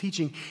apostles'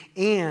 teaching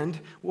and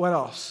what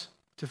else?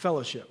 To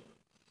fellowship.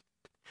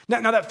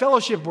 Now that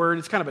fellowship word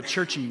is kind of a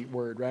churchy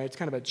word, right? It's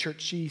kind of a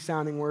churchy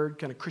sounding word,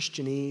 kind of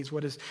Christianese.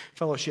 What does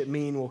fellowship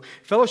mean? Well,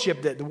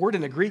 fellowship, the word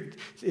in the Greek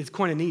is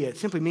koinonia. It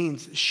simply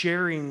means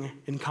sharing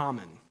in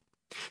common.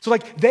 So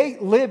like they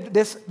lived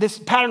this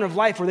pattern of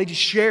life where they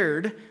just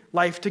shared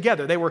life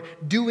together. They were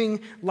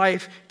doing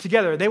life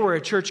together. They were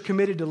a church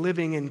committed to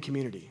living in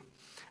community.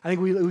 I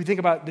think we think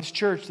about this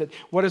church, that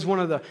what is one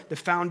of the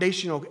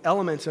foundational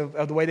elements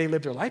of the way they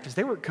lived their life is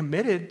they were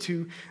committed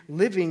to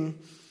living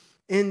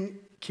in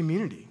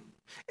community.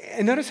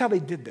 And notice how they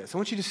did this. I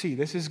want you to see.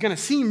 This is going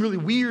to seem really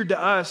weird to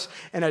us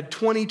in a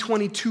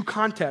 2022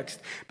 context,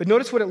 but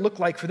notice what it looked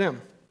like for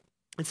them.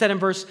 It said in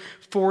verse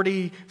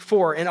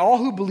 44, and all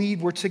who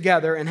believed were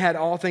together and had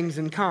all things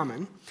in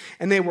common.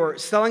 And they were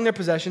selling their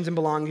possessions and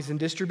belongings and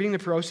distributing the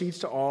proceeds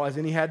to all as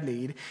any had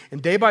need.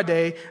 And day by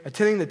day,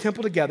 attending the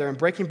temple together and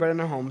breaking bread in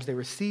their homes, they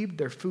received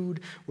their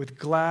food with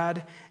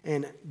glad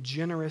and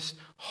generous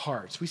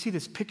hearts. We see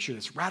this picture,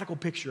 this radical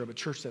picture of a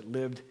church that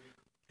lived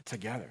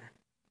together.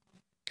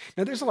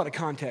 Now, there's a lot of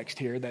context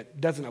here that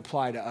doesn't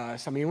apply to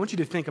us. I mean, I want you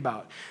to think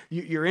about,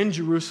 you're in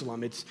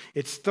Jerusalem. It's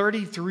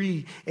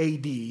 33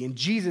 AD, and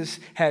Jesus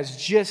has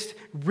just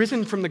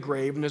risen from the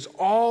grave, and there's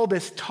all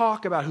this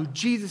talk about who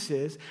Jesus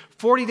is.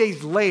 40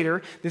 days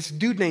later, this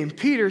dude named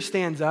Peter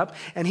stands up,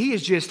 and he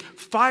is just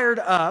fired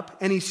up,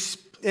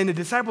 and the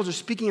disciples are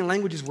speaking in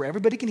languages where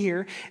everybody can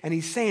hear, and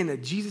he's saying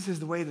that Jesus is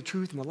the way, the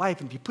truth, and the life.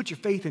 And if you put your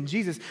faith in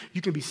Jesus,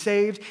 you can be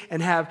saved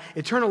and have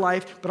eternal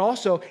life, but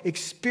also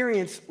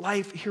experience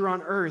life here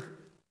on earth.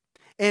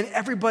 And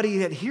everybody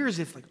that hears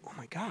it's like, oh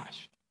my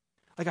gosh,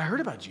 like I heard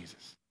about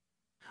Jesus.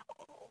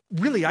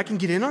 Really, I can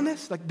get in on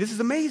this? Like, this is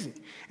amazing.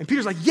 And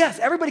Peter's like, yes,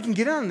 everybody can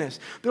get in on this.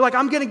 They're like,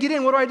 I'm going to get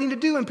in. What do I need to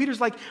do? And Peter's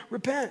like,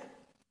 repent.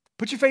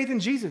 Put your faith in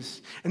Jesus.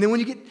 And then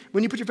when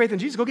you put your faith in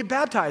Jesus, go get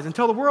baptized and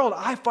tell the world,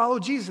 I follow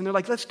Jesus. And they're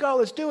like, let's go,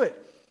 let's do it.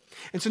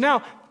 And so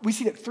now we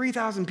see that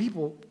 3,000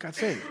 people got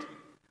saved,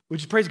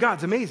 which, praise God,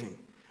 is amazing.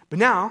 But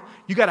now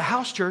you got a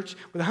house church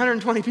with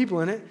 120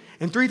 people in it,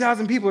 and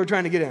 3,000 people are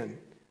trying to get in.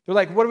 They're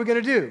like, what are we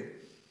going to do?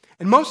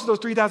 And most of those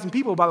 3,000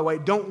 people, by the way,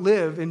 don't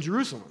live in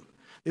Jerusalem.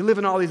 They live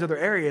in all these other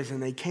areas,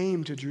 and they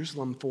came to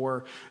Jerusalem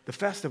for the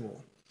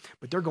festival.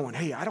 But they're going,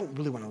 hey, I don't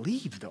really want to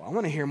leave, though. I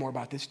want to hear more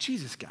about this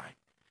Jesus guy.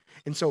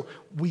 And so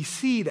we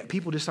see that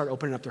people just start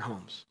opening up their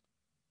homes.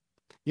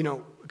 You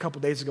know, a couple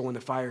days ago when the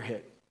fire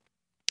hit,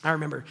 I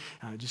remember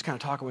just kind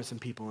of talking with some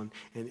people, and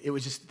it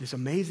was just this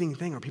amazing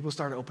thing where people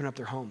started opening up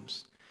their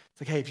homes.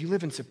 It's like, hey, if you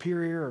live in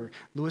Superior or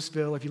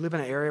Louisville, if you live in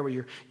an area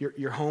where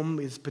your home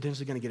is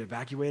potentially going to get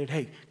evacuated,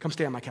 hey, come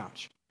stay on my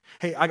couch.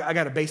 Hey, I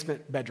got a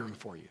basement bedroom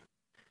for you.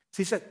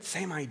 See, it's that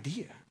same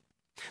idea.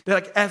 That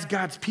like as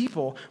God's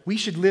people, we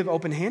should live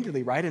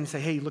open-handedly, right? And say,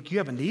 hey, look, you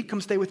have a need,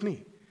 come stay with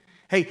me.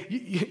 Hey,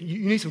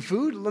 you need some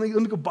food? Let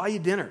me go buy you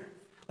dinner.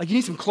 Like, you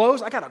need some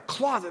clothes? I got a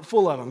closet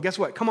full of them. Guess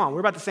what? Come on,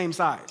 we're about the same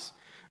size,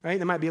 right?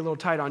 They might be a little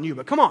tight on you,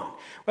 but come on.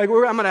 Like,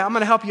 I'm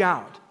gonna help you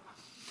out.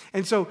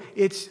 And so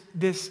it's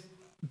this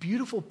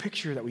beautiful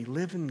picture that we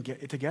live and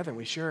get together, and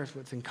we share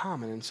what's in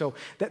common. And so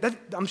that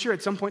I'm sure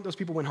at some point those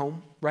people went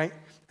home, right?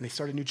 And they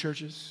started new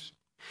churches.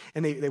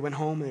 And they went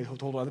home and they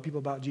told other people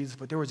about Jesus.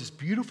 But there was this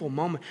beautiful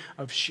moment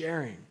of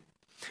sharing.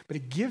 But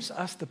it gives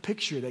us the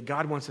picture that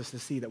God wants us to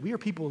see, that we are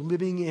people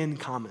living in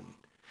common.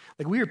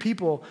 Like, we are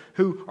people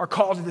who are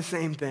called to the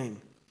same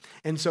thing.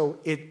 And so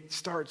it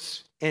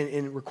starts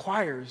and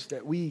requires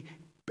that we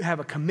have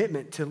a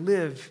commitment to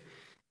live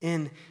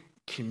in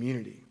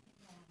community.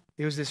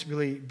 It was this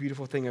really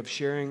beautiful thing of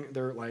sharing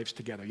their lives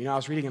together. You know, I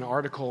was reading an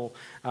article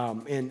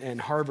in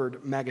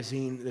Harvard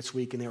Magazine this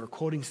week, and they were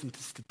quoting some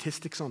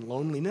statistics on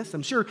loneliness.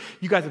 I'm sure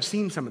you guys have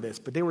seen some of this,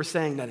 but they were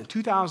saying that in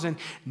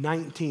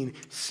 2019,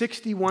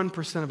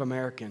 61% of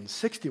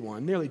Americans,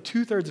 nearly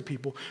two-thirds of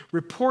people,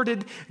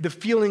 reported the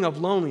feeling of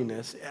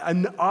loneliness,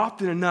 and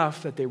often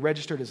enough that they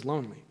registered as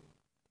lonely.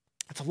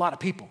 That's a lot of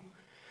people.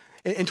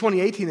 In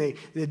 2018, they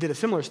did a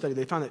similar study.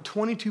 They found that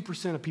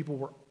 22% of people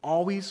were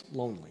always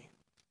lonely.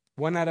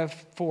 1 out of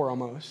 4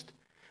 almost,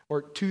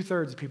 or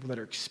 2/3 of people that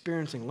are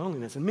experiencing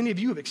loneliness. And many of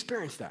you have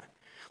experienced that.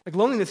 Like,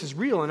 loneliness is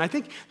real. And I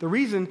think the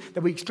reason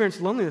that we experience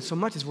loneliness so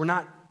much is we're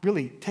not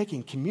really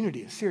taking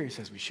community as serious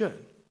as we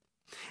should.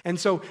 And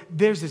so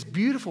there's this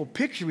beautiful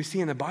picture we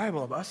see in the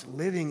Bible of us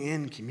living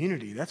in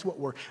community. That's what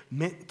we're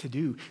meant to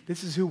do.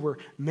 This is who we're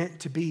meant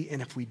to be.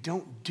 And if we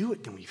don't do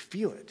it, then we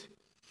feel it.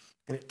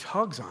 And it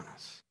tugs on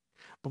us.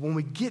 But when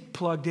we get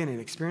plugged in and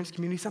experience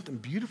community, something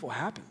beautiful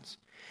happens.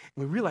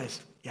 And we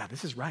realize, yeah,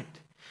 this is right.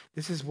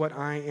 This is what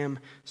I am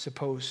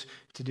supposed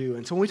to do.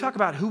 And so when we talk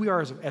about who we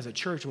are as a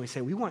church, and we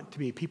say we want to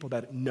be people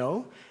that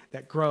know,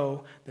 that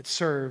grow, that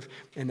serve,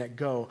 and that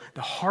go,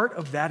 the heart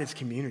of that is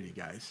community,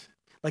 guys.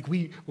 Like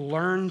we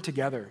learn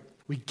together.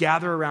 We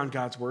gather around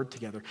God's word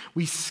together.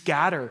 We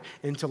scatter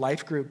into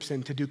life groups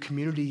and to do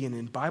community and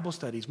in Bible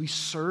studies. We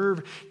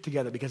serve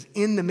together because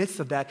in the midst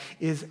of that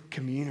is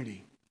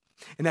community.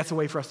 And that's a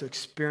way for us to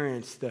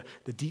experience the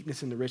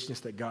deepness and the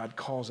richness that God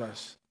calls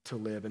us to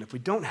live. And if we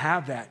don't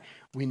have that,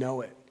 we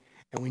know it.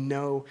 And we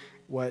know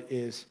what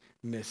is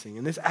missing.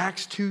 And this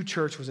Acts 2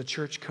 church was a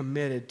church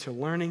committed to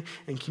learning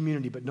and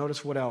community. But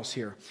notice what else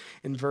here.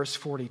 In verse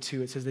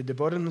 42, it says, they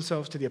devoted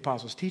themselves to the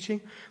apostles'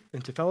 teaching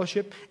and to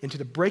fellowship and to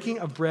the breaking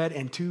of bread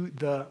and to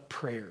the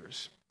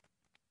prayers.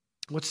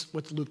 What's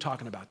Luke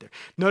talking about there?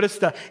 Notice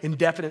the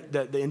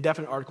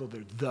indefinite article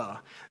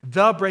there,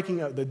 the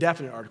breaking of the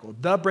definite article,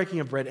 the breaking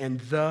of bread and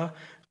the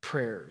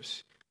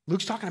prayers.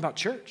 Luke's talking about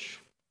church.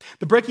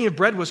 The breaking of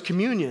bread was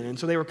communion, and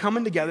so they were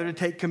coming together to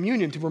take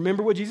communion, to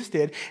remember what Jesus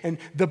did, and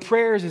the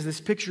prayers is this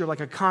picture of like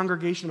a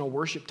congregational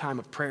worship time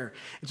of prayer.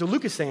 And so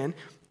Luke is saying,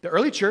 the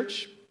early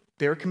church,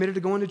 they were committed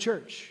to going to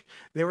church.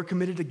 They were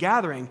committed to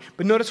gathering.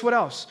 But notice what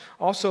else?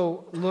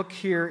 Also, look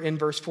here in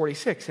verse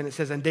 46, and it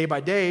says, and day by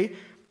day,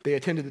 they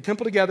attended the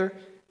temple together,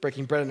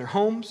 breaking bread in their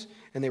homes,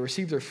 and they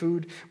received their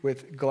food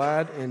with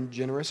glad and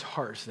generous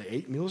hearts. They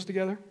ate meals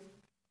together.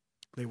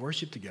 They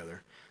worshiped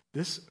together.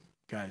 This,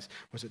 guys,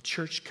 was a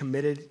church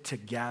committed to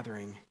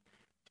gathering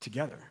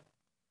together.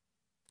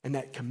 And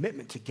that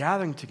commitment to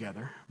gathering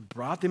together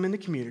brought them into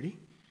community.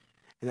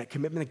 And that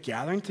commitment to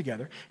gathering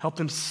together helped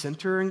them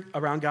center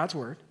around God's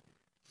word.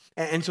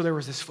 And so there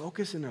was this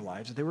focus in their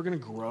lives that they were going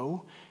to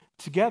grow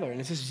together. And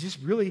this is just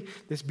really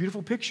this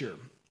beautiful picture.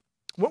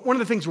 One of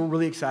the things we're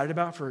really excited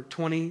about for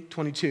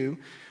 2022,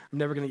 I'm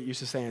never going to get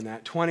used to saying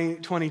that,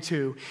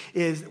 2022,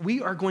 is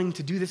we are going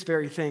to do this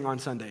very thing on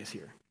Sundays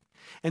here.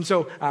 And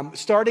so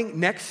starting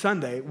next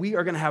Sunday, we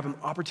are going to have an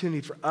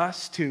opportunity for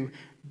us to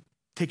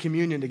take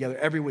communion together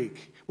every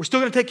week. We're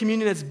still going to take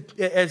communion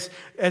as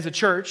a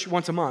church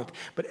once a month,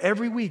 but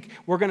every week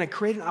we're going to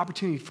create an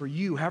opportunity for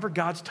you, however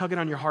God's tugging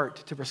on your heart,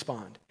 to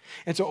respond.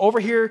 And so over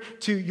here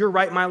to your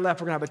right, my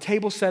left, we're going to have a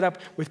table set up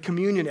with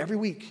communion every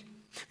week.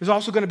 There's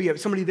also going to be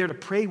somebody there to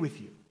pray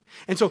with you.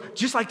 And so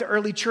just like the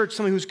early church,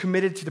 somebody who's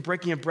committed to the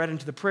breaking of bread and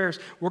to the prayers,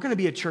 we're going to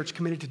be a church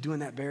committed to doing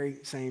that very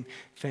same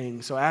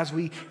thing. So as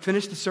we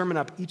finish the sermon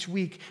up each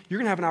week, you're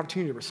going to have an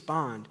opportunity to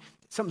respond.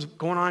 Something's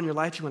going on in your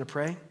life, you want to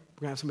pray? We're going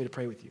to have somebody to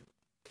pray with you.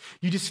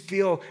 You just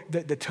feel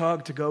the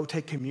tug to go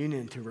take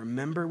communion, to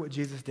remember what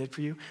Jesus did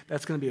for you,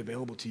 that's going to be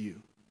available to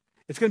you.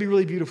 It's going to be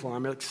really beautiful.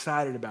 I'm really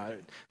excited about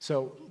it.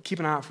 So keep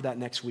an eye out for that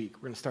next week.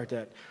 We're going to start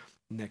that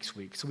next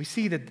week. So we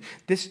see that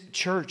this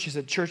church is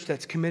a church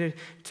that's committed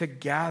to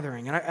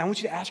gathering. And I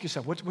want you to ask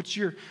yourself, where's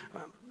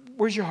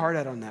your heart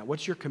at on that?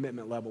 What's your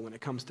commitment level when it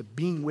comes to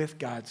being with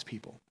God's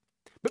people?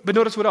 But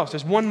notice what else.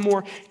 There's one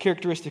more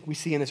characteristic we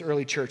see in this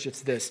early church.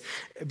 It's this.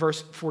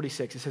 Verse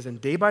 46, it says, and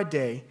day by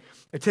day,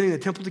 attending the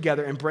temple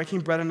together and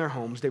breaking bread in their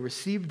homes, they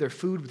received their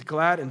food with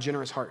glad and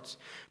generous hearts,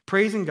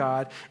 praising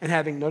God and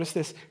having, notice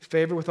this,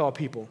 favor with all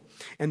people.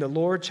 And the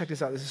Lord, check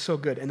this out, this is so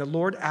good. And the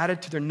Lord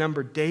added to their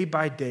number day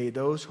by day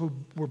those who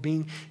were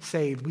being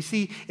saved. We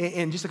see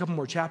in just a couple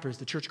more chapters,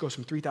 the church goes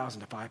from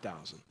 3,000 to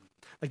 5,000.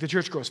 Like the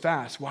church grows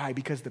fast. Why?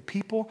 Because the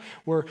people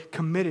were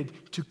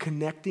committed to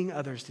connecting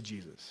others to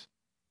Jesus.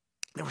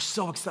 They were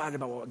so excited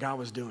about what God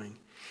was doing.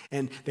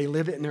 And they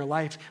lived it in their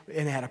life,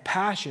 and they had a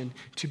passion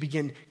to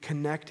begin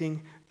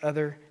connecting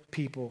other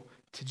people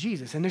to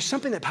Jesus. And there's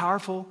something that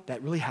powerful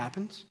that really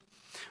happens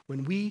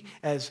when we,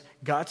 as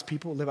God's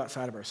people, live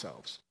outside of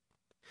ourselves.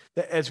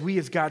 That as we,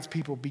 as God's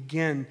people,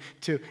 begin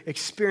to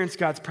experience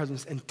God's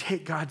presence and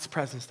take God's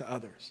presence to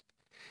others.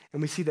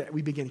 And we see that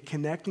we begin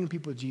connecting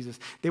people with Jesus.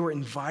 They were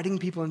inviting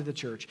people into the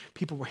church.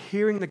 People were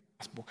hearing the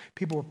gospel.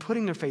 People were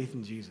putting their faith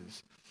in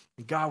Jesus.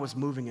 And God was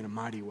moving in a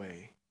mighty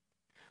way.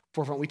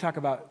 Forefront, we talk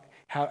about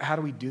how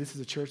do we do this as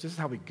a church? This is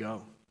how we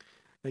go.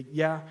 Like,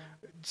 yeah,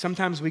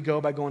 sometimes we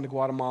go by going to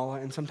Guatemala,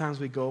 and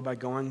sometimes we go by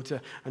going to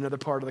another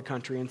part of the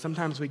country, and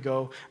sometimes we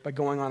go by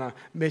going on a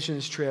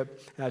missions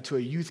trip to a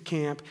youth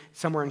camp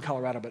somewhere in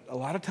Colorado. But a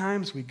lot of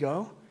times we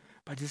go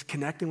by just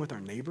connecting with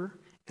our neighbor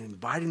and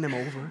inviting them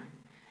over,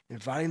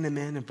 inviting them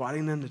in,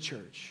 inviting them to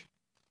church.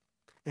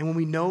 And when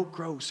we know,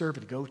 grow, serve,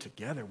 and go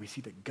together, we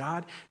see that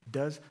God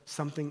does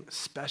something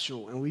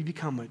special, and we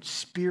become a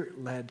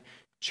spirit-led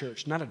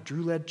church. Not a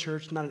Drew-led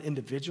church, not an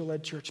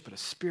individual-led church, but a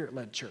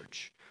spirit-led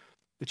church.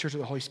 The church of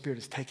the Holy Spirit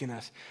is taking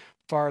us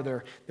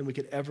farther than we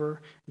could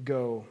ever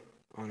go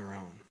on our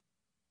own.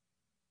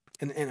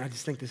 And I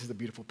just think this is a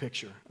beautiful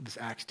picture of this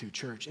Acts 2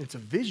 church. And it's a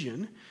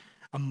vision,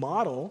 a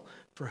model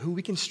for who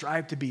we can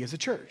strive to be as a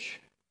church.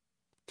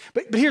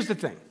 But here's the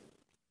thing.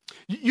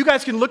 You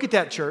guys can look at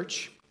that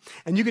church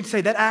and you can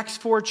say that Acts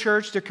 4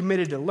 church, they're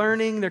committed to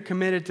learning, they're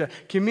committed to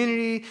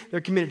community,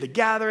 they're committed to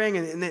gathering,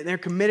 and they're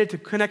committed to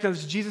connecting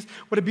others to Jesus.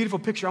 What a beautiful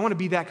picture. I want to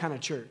be that kind of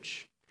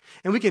church.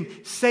 And we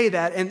can say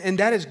that, and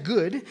that is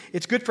good.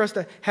 It's good for us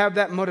to have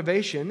that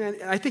motivation.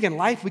 And I think in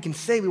life we can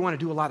say we want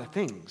to do a lot of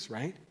things,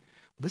 right?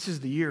 This is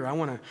the year I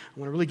want to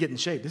really get in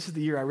shape. This is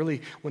the year I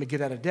really want to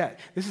get out of debt.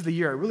 This is the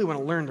year I really want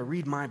to learn to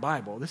read my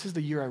Bible. This is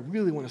the year I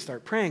really want to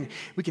start praying.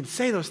 We can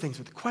say those things,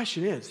 but the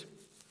question is,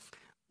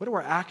 what do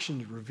our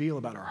actions reveal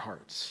about our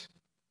hearts?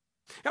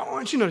 Now, I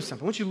want you to notice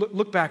something. I want you to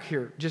look back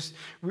here just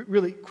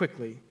really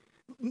quickly.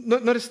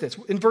 Notice this.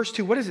 In verse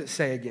 2, what does it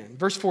say again?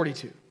 Verse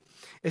 42.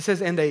 It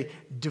says, and they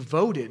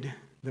devoted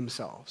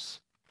themselves.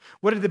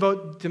 What did they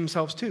devote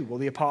themselves to? Well,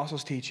 the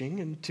apostles' teaching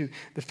and to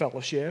the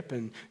fellowship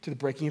and to the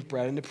breaking of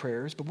bread and the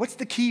prayers. But what's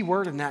the key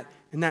word in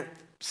that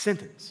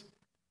sentence?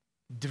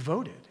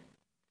 Devoted.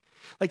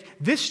 Like,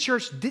 this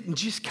church didn't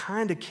just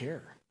kind of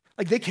care.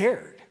 Like, they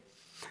cared.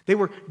 They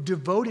were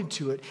devoted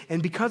to it,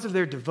 and because of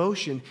their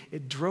devotion,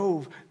 it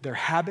drove their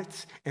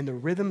habits and the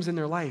rhythms in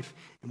their life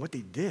and what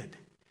they did.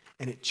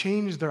 And it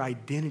changed their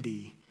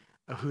identity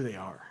of who they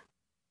are.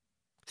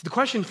 So the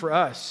question for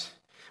us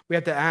we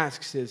have to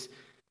ask is,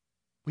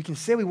 we can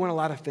say we want a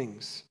lot of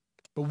things,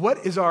 but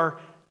what is our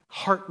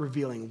heart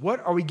revealing?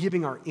 What are we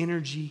giving our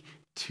energy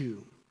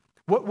to?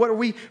 What are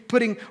we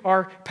putting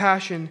our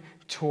passion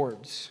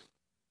towards?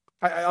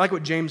 I like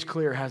what James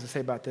Clear has to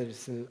say about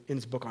this in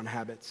his book on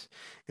habits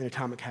and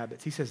atomic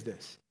habits. He says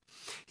this.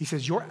 He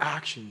says, your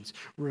actions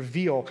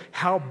reveal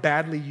how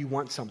badly you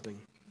want something.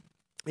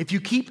 If you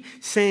keep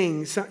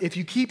saying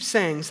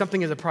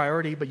something is a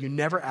priority, but you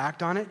never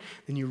act on it,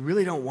 then you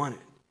really don't want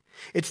it.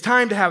 It's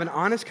time to have an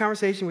honest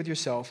conversation with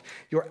yourself.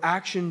 Your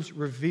actions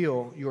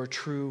reveal your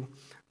true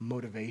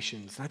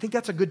motivations. And I think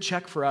that's a good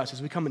check for us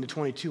as we come into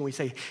 22 and we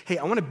say, hey,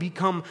 I want to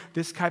become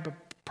this type of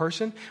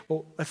person.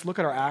 Well, let's look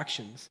at our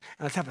actions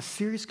and let's have a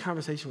serious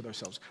conversation with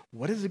ourselves.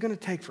 What is it going to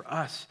take for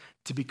us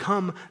to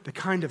become the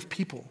kind of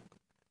people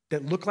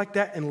that look like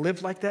that and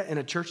live like that in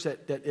a church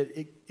that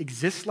it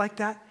exists like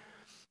that?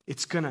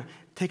 It's going to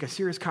take a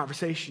serious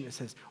conversation that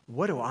says,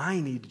 what do I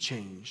need to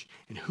change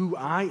and who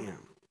I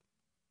am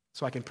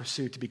so I can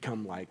pursue to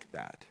become like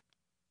that?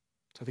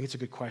 So I think it's a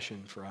good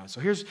question for us. So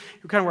here's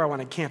kind of where I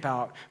want to camp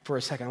out for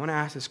a second. I want to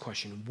ask this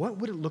question. What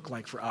would it look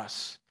like for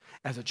us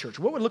as a church?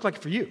 What would it look like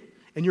for you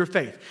in your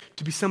faith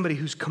to be somebody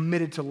who's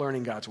committed to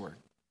learning God's word?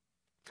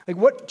 Like,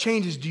 what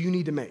changes do you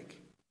need to make?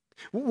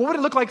 What would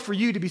it look like for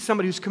you to be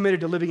somebody who's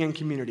committed to living in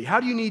community? How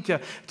do you need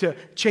to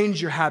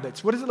change your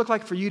habits? What does it look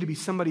like for you to be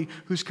somebody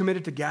who's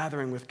committed to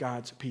gathering with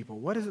God's people?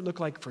 What does it look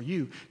like for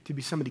you to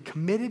be somebody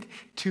committed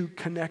to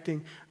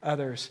connecting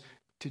others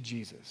to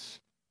Jesus?